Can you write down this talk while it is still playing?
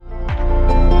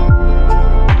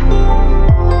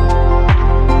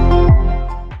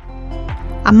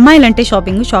అమ్మాయిలంటే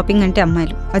shopping, shopping అంటే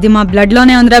అమ్మాయిలు, అది మా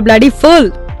బ్లడ్లోనే ఉందిరా బ్లడీ ఫుల్.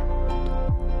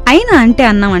 అయినా అంటే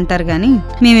అన్నాం అంటారు కానీ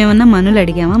మేమేమన్నా మనులు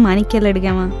అడిగామా, మాణిక్యాలు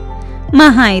అడిగామా?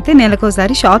 మహా అయితే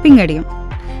నెలకోసారి షాపింగ్ అడిగాం,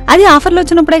 అది ఆఫర్లు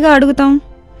వచ్చినప్పుడేగా అడుగుతాం.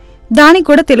 దానికి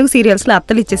కూడా తెలుగు సీరియల్స్లో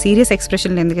అత్తలు ఇచ్చే సీరియస్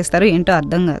ఎక్స్ప్రెషన్లు ఎందుకు ఇస్తారో ఏంటో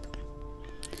అర్థం కాదు.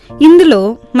 ఇందులో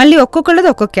మళ్ళీ ఒక్కొక్కళ్ళది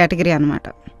ఒక్కొక్క కేటగిరీ అనమాట.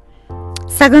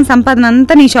 సగం సంపాదన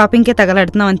అంతా నీ షాపింగ్కే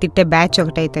తగలడుతున్నావు అని తిట్టే బ్యాచ్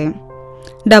ఒకటైతే,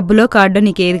 డబ్బులో కార్డు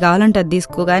నీకు ఏది కావాలంటే అది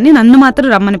తీసుకో కానీ నన్ను మాత్రం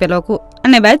రమ్మని పిలవకు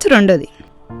అనే బ్యాచ్ రెండోది.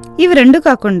 ఇవి రెండు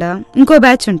కాకుండా ఇంకో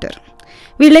బ్యాచ్ ఉంటారు.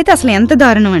 వీళ్ళైతే అసలు ఎంత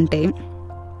దారుణం అంటే,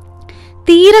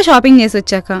 తీరా షాపింగ్ చేసి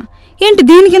వచ్చాక ఏంటి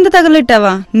దీనికి ఎంత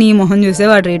తగలెట్టావా, నీ మొహం చూసే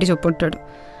వాడు రేటు చెప్పుంటాడు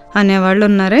అనేవాళ్ళు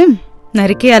ఉన్నారే,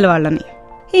 నరికేయాలి వాళ్ళని.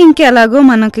 ఇంకెలాగో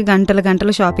మనకి గంటలు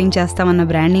గంటలు షాపింగ్ చేస్తామన్న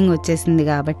బ్రాండింగ్ వచ్చేసింది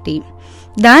కాబట్టి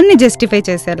దాన్ని జస్టిఫై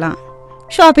చేసేలా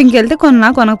షాపింగ్కి వెళ్తే కొన్నా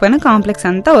కొనకపోయినా కాంప్లెక్స్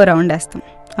అంతా ఓ రౌండ్ వేస్తాం.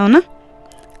 అవునా?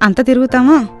 అంత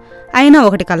తిరుగుతామా? అయినా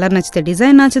ఒకటి కలర్ నచ్చితే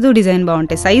డిజైన్ నచ్చదు, డిజైన్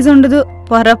బాగుంటే సైజు ఉండదు,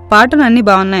 పొరపాటున అన్నీ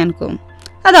బాగున్నాయి అనుకో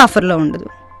అది ఆఫర్లో ఉండదు.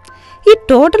 ఈ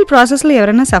టోటల్ ప్రాసెస్లో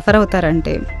ఎవరైనా సఫర్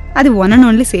అవుతారంటే అది one and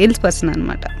only sales person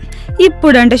అనమాట.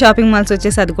 ఇప్పుడు అంటే షాపింగ్ మాల్స్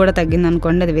వచ్చేసి అది కూడా తగ్గింది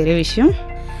అనుకోండి, అది వేరే విషయం.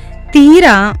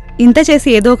 తీరా ఇంత చేసి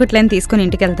ఏదో ఒకటి లైన్ తీసుకుని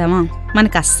ఇంటికి వెళ్తామా,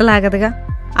 మనకు అస్సలు ఆగదుగా.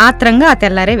 ఆత్రంగా ఆ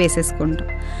తెల్లారే వేసేసుకుంటాం.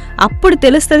 అప్పుడు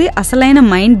తెలుస్తుంది అసలైన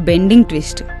మైండ్ బెండింగ్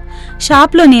ట్విస్ట్.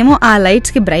 షాప్లోనేమో ఆ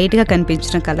లైట్స్కి బ్రైట్గా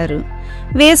కనిపించిన కలరు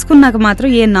వేసుకున్నాక మాత్రం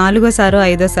ఏ 4వ సారో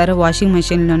 5వ సారో వాషింగ్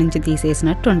మెషిన్లో నుంచి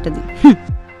తీసేసినట్టు ఉంటుంది.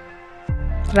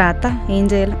 రాత ఏం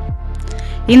చేయాలి?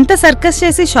 ఇంత సర్కస్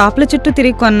చేసి షాప్ల చుట్టూ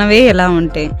తిరిగి కొన్నవే ఎలా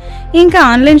ఉంటే ఇంకా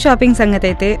ఆన్లైన్ షాపింగ్ సంగతి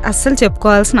అయితే అస్సలు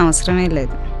చెప్పుకోవాల్సిన అవసరమే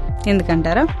లేదు.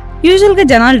 ఎందుకంటారా? యూజువల్గా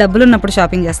జనాలు డబ్బులు ఉన్నప్పుడు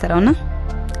షాపింగ్ చేస్తారు, అవునా?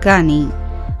 కానీ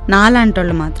నాలాంటి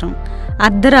వాళ్ళు మాత్రం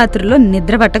అర్ధరాత్రుల్లో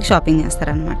నిద్ర పట్టక షాపింగ్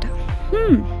చేస్తారనమాట.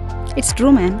 It's true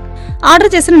man. ఆర్డర్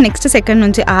చేసిన నెక్స్ట్ సెకండ్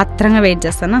నుంచి ఆత్రంగా వెయిట్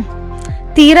చేస్తానా,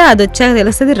 తీరా అది వచ్చాక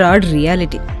తెలుస్తుంది రాడ్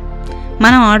రియాలిటీ.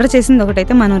 మనం ఆర్డర్ చేసింది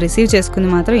ఒకటైతే మనం రిసీవ్ చేసుకుంది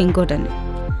మాత్రం ఇంకోటని.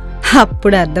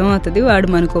 అప్పుడు అర్థమవుతుంది వాడు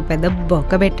మనకు పెద్ద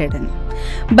బొక్క పెట్టాడని.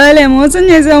 భలే మోసం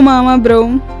చేసావు మామా బ్రో.